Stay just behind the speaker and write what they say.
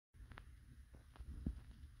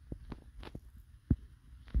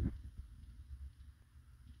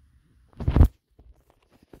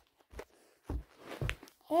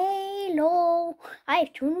I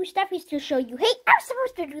have 2 new stuffies to show you. Hey, I was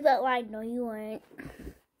supposed to do that line. No, you weren't.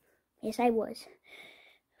 Yes, I was.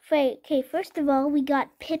 Okay, first of all, we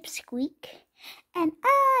got Pipsqueak. And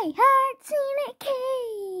I heart scenic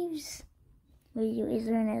caves. Wait, is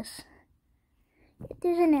there an S?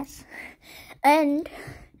 There's an S. And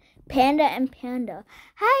Panda and Panda.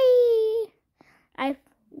 Hi!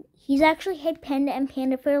 He's actually had Panda and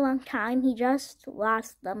Panda for a long time. He just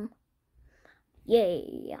lost them.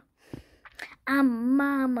 Yay. I'm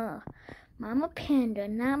Mama. Mama Panda,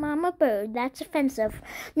 not Mama Bird. That's offensive.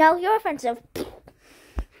 No, you're offensive.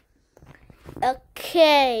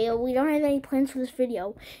 Okay, we don't have any plans for this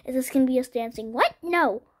video. Is this going to be us dancing? What?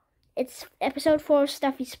 No. It's episode 4 of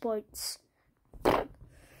Stuffy Sports.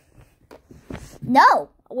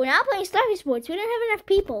 No, we're not playing Stuffy Sports. We don't have enough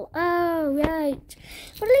people. Oh, right.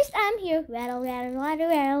 But at least I'm here. Rattle, rattle, rattle,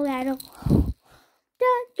 rattle, rattle.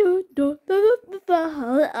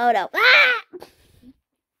 Oh, no. Ah!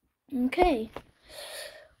 Okay.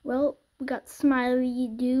 Well, we got Smiley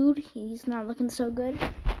Dude. He's not looking so good.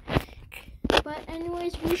 But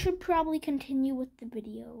anyways, we should probably continue with the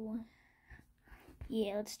video.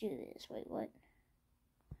 Yeah, let's do this. Wait, what?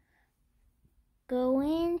 Go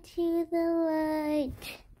into the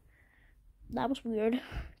light. That was weird.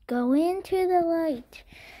 Go into the light.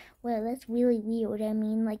 Well, that's really weird. I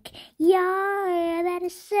mean, like, yeah, that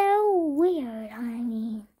is so weird. I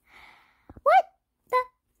mean, what the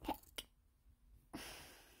heck?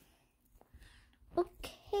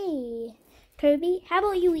 Okay. Kirby, how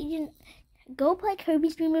about you go play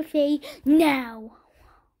Kirby's Dream Buffet now?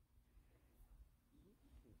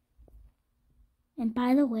 And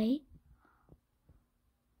by the way,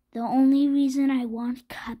 the only reason I want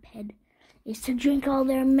Cuphead is to drink all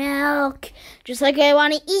their milk. Just like I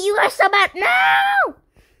want to eat you guys so bad. No!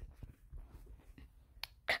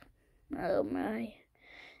 Oh my.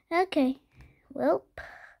 Okay. Well.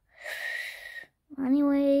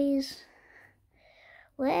 Anyways.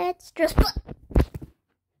 Let's just put...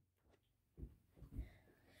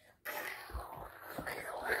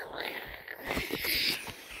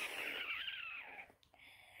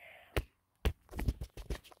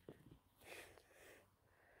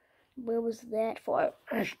 Where was that for?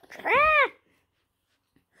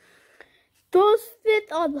 Don't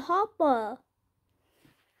sit on Hopper.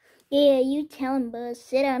 Yeah, you tell him, Buzz.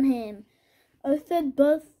 Sit on him. I said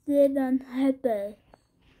Buzz sit on Hopper.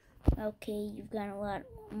 Okay, you've got a lot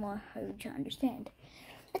more harder to understand.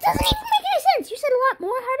 It doesn't even make any sense. You said a lot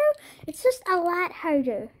more harder? It's just a lot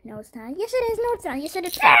harder. No, it's not. Yes, it is. No, it's not. Yes, it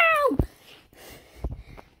is. Ow!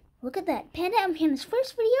 Look at that. Panda and Panda's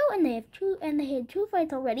first video, and they had 2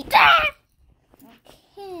 fights already. Ah!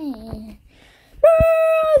 Okay.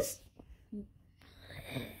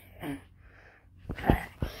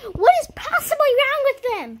 What is possibly wrong with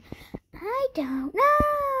them? I don't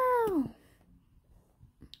know.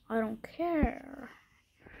 I don't care.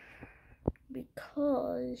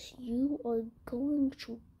 Because you are going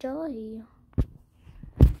to die.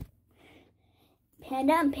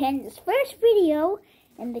 Panda and Panda's first video.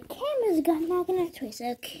 And the camera's not gonna twist.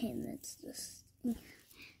 Okay, that's just...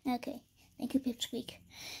 Okay, thank you, Pipsqueak.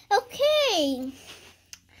 Okay.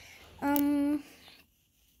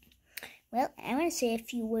 Well, I'm gonna say a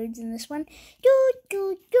few words in this one. Do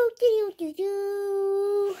do do do do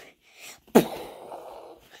do.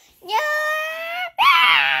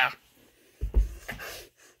 Yeah.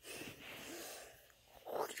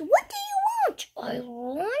 What do you want? I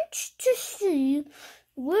want to see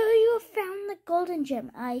where you found the golden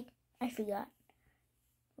gem. I forgot.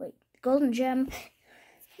 Wait, golden gem.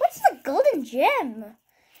 What's the golden gem?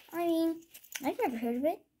 I mean, I've never heard of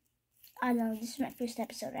it. I know, this is my first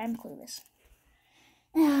episode. I'm clueless.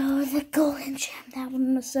 Oh, the golden gem. That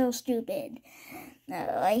one was so stupid.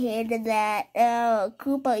 No, I hated that. Oh,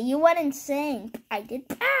 Koopa, you went insane. I did.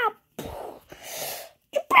 Ow!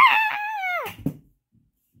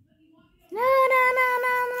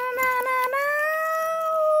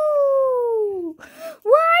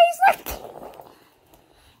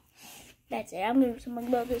 That's it. I'm going to do something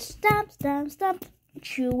about this. Stop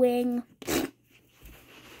chewing. He'll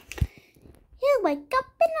wake up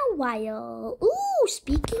in a while. Ooh,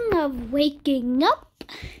 speaking of waking up,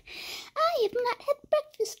 I have not had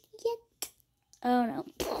breakfast yet. Oh no.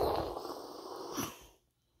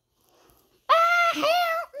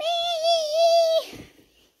 Help me!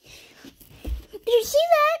 Did you see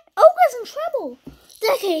that? Oka's in trouble.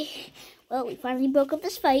 Okay. Well, we finally broke up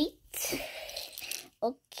this fight.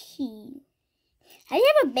 Okay. How do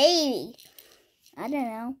you have a baby? I don't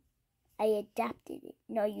know. I adopted it.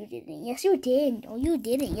 No, you didn't. Yes, you did. No, you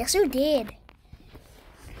didn't. Yes, you did.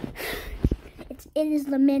 It's it is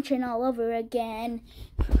the mansion all over again.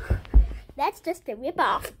 That's just a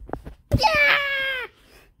ripoff. Yeah!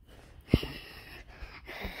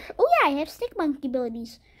 Oh yeah, I have stick monkey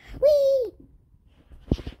abilities. Whee!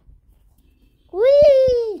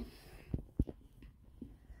 Whee!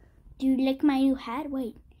 Do you like my new hat?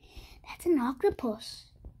 Wait, that's an octopus.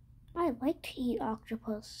 I like to eat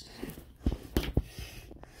octopus.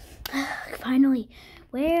 Finally,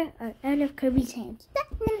 where are out of Kirby's hands?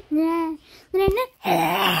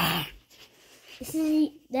 This is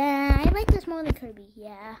I like this more than Kirby.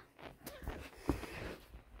 Yeah.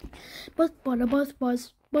 Buzz, buzz, buzz,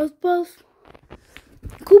 buzz, buzz, buzz.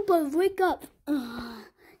 Koopa, wake up.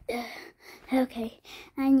 Okay,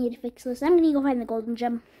 I need to fix this. I'm gonna go find the golden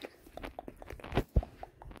gem.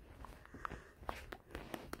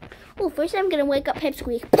 Oh, first I'm gonna wake up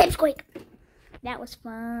Pipsqueak. Pipsqueak! That was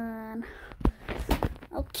fun.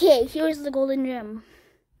 Okay, here's the golden gem.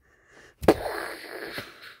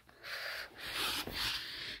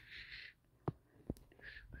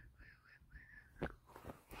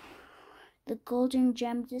 The golden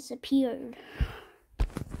gem disappeared.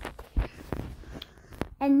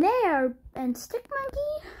 And Stick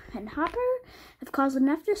Monkey and Hopper have caused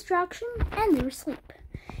enough destruction, and they're asleep.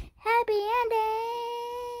 Happy ending!